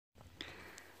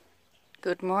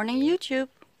Good morning, YouTube.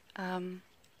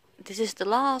 This is the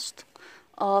last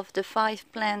of the 5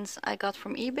 plants I got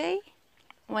from eBay.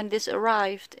 When this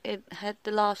arrived, it had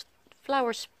the last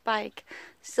flower spike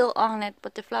still on it,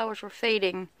 but the flowers were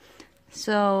fading.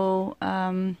 So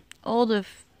all the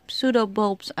pseudo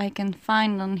bulbs I can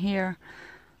find on here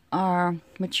are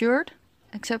matured,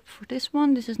 except for this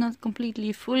one. This is not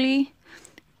completely fully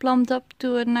plumped up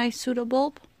to a nice pseudo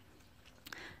bulb.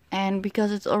 And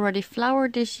because it's already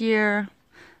flowered this year,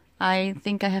 I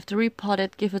think I have to repot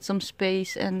it, give it some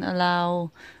space and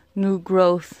allow new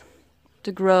growth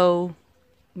to grow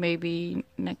maybe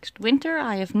next winter.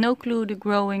 I have no clue the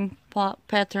growing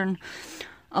pattern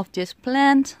of this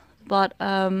plant, but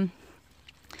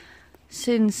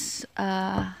since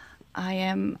I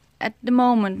am at the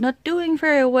moment not doing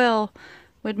very well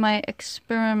with my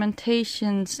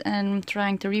experimentations and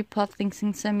trying to repot things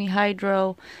in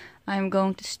semi-hydro, I'm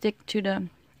going to stick to the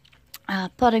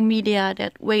potting media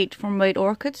that Wade from Wade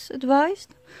Orchids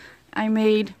advised. I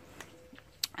made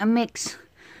a mix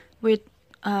with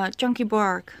chunky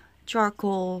bark,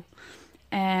 charcoal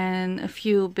and a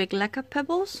few big lacquer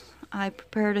pebbles. I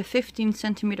prepared a 15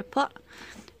 centimeter pot,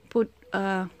 put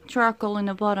charcoal in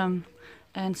the bottom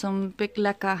and some big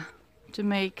lacquer to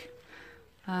make,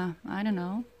 I don't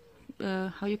know,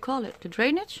 how you call it, the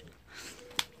drainage.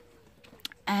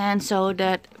 And so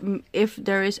that if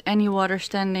there is any water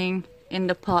standing in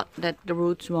the pot, that the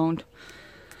roots won't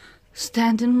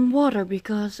stand in water,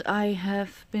 because I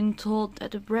have been told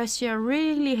that the Brassia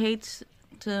really hates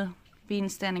to be in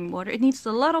standing water. It needs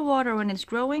a lot of water when it's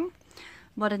growing,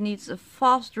 but it needs a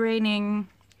fast draining,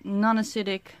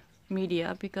 non-acidic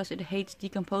media because it hates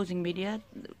decomposing media.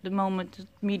 The moment the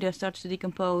media starts to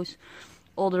decompose,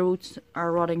 all the roots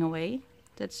are rotting away.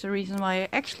 That's the reason why I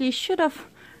actually should have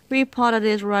repotted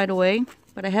this right away,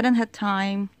 but I hadn't had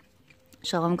time,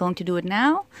 so I'm going to do it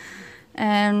now.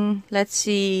 And let's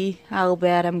see how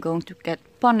bad I'm going to get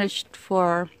punished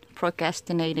for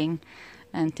procrastinating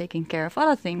and taking care of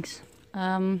other things.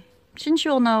 Since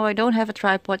you all know, I don't have a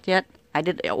tripod yet. I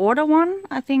did order one,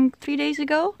 I think 3 days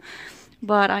ago,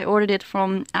 but I ordered it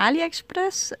from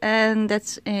AliExpress, and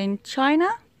that's in China.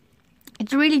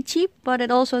 It's really cheap, but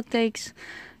it also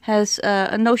has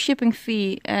a no shipping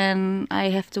fee, and I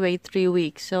have to wait 3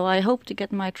 weeks. So I hope to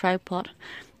get my tripod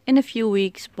in a few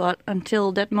weeks, but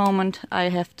until that moment I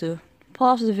have to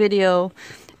pause the video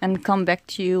and come back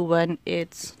to you when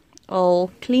it's all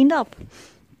cleaned up.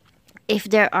 If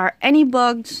there are any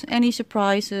bugs, any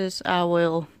surprises, I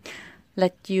will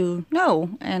let you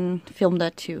know and film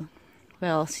that too.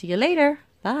 Well, see you later.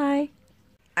 Bye.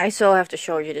 I so have to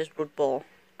show you this root ball.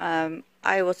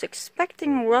 I was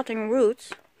expecting rotting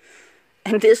roots,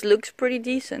 and this looks pretty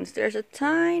decent. There's a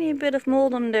tiny bit of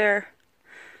mold on there.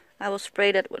 I will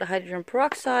spray that with hydrogen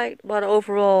peroxide, but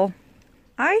overall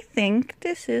I think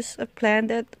this is a plant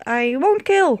that I won't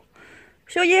kill.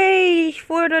 So yay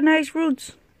for the nice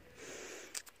roots.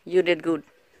 You did good.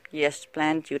 Yes,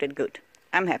 plant, you did good.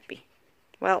 I'm happy.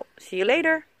 Well, see you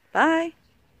later. Bye.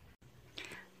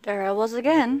 There I was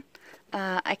again.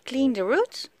 I cleaned the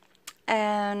roots,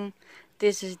 and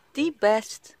this is the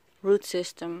best root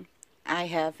system I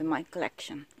have in my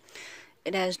collection.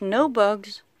 It has no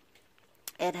bugs,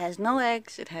 it has no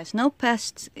eggs, it has no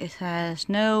pests, it had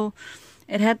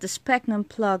the sphagnum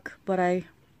plug, but I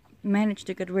managed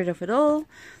to get rid of it all.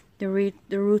 The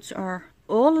roots are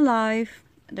all alive,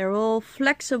 they're all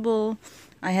flexible.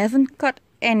 I haven't cut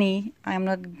any, I'm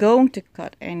not going to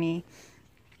cut any.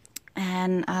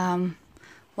 And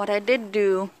what I did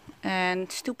do,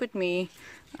 and stupid me,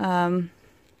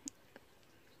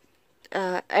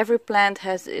 every plant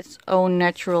has its own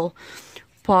natural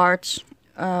parts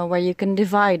where you can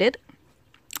divide it,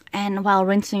 and while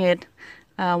rinsing it,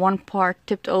 one part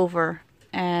tipped over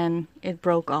and it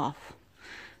broke off.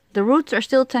 The roots are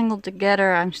still tangled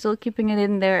together. I'm still keeping it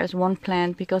in there as one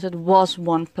plant because it was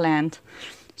one plant.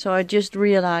 So I just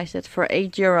realized that for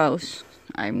 €8,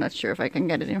 I'm not sure if I can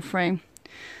get it in frame,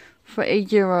 for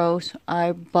 €8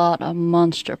 I bought a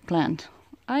monster plant.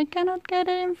 I cannot get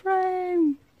it in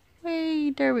frame.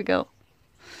 Wait, there we go.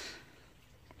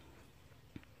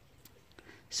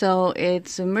 So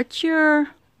it's a mature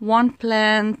one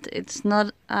plant. It's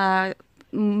not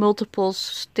multiples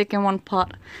stick in one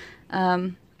pot.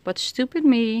 But stupid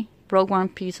me broke one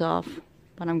piece off.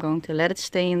 But I'm going to let it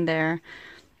stay in there,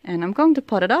 and I'm going to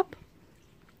pot it up.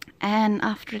 And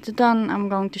after it's done, I'm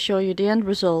going to show you the end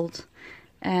result.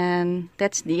 And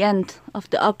that's the end of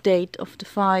the update of the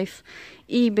 5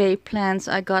 eBay plants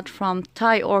I got from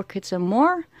Thai Orchids and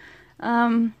More.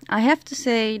 I have to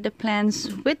say, the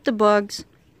plants with the bugs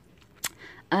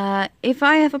If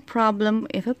I have a problem,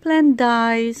 if a plant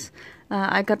dies,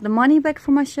 I got the money back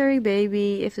for my cherry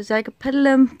baby. If the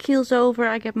zygopetalum keels over,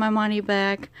 I get my money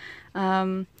back.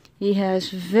 He has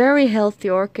very healthy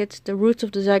orchids. The roots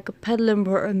of the zygopetalum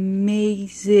were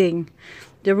amazing.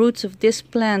 The roots of this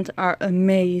plant are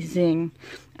amazing.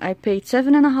 I paid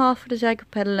 7.5 for the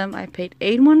zygopetalum. I paid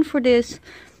 8.1 for this.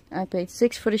 I paid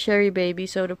 6 for the cherry baby.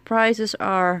 So the prices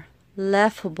are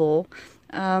laughable.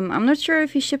 I'm not sure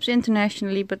if he ships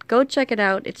internationally, but go check it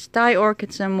out. It's Thai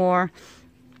orchids and more.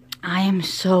 I am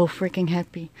so freaking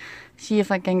happy. See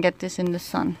if I can get this in the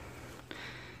sun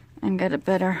and get a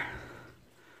better,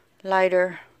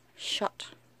 lighter shot.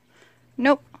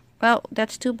 Nope. Well,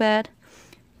 that's too bad.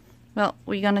 Well,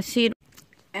 we're gonna see it.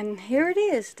 And here it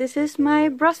is. This is my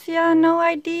Brassia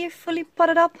noid fully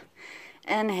potted up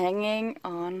and hanging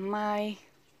on my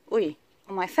on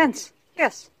my fence.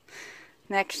 Yes,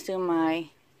 next to my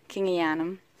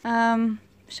Kingianum.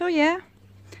 So yeah,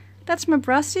 that's my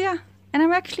Brassia, and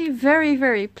I'm actually very,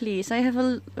 very pleased. I have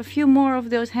a few more of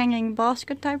those hanging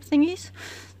basket type thingies,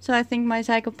 so I think my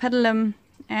zygopetalum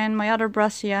and my other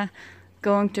Brassia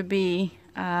going to be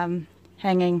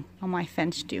hanging on my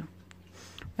fence too.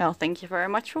 Well, thank you very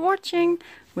much for watching.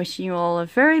 Wishing you all a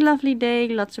very lovely day,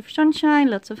 lots of sunshine,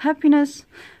 lots of happiness,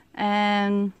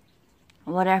 and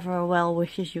whatever well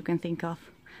wishes you can think of.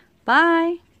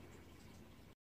 Bye!